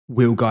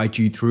We'll guide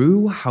you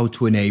through how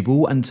to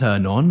enable and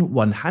turn on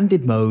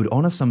one-handed mode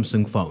on a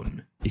Samsung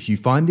phone. If you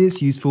find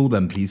this useful,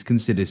 then please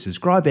consider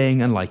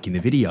subscribing and liking the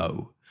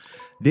video.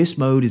 This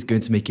mode is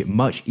going to make it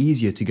much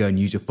easier to go and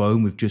use your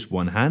phone with just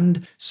one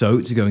hand. So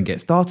to go and get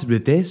started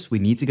with this, we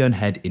need to go and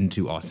head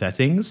into our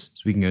settings.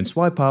 So we can go and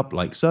swipe up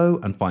like so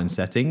and find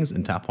settings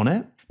and tap on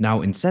it.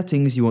 Now in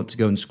settings, you want to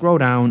go and scroll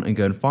down and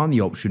go and find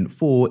the option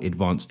for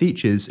advanced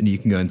features, and you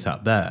can go and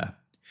tap there.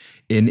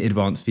 In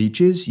advanced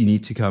features, you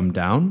need to come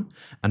down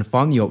and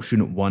find the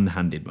option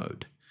one-handed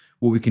mode.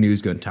 What we can do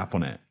is go and tap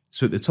on it.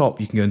 So at the top,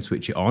 you can go and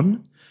switch it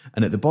on.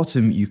 And at the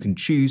bottom, you can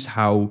choose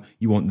how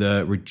you want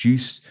the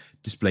reduced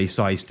display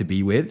size to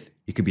be with.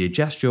 It could be a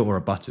gesture or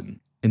a button.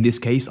 In this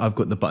case, I've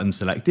got the button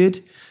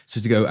selected. So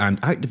to go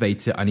and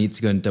activate it, I need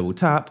to go and double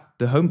tap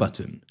the home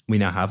button. We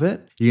now have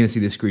it. You're going to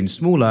see the screen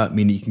smaller,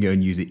 meaning you can go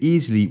and use it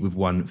easily with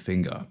one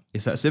finger.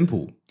 It's that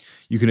simple.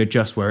 You can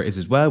adjust where it is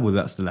as well, whether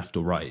that's the left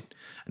or right.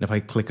 And if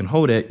I click and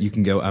hold it, you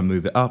can go and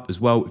move it up as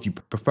well if you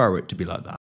prefer it to be like that.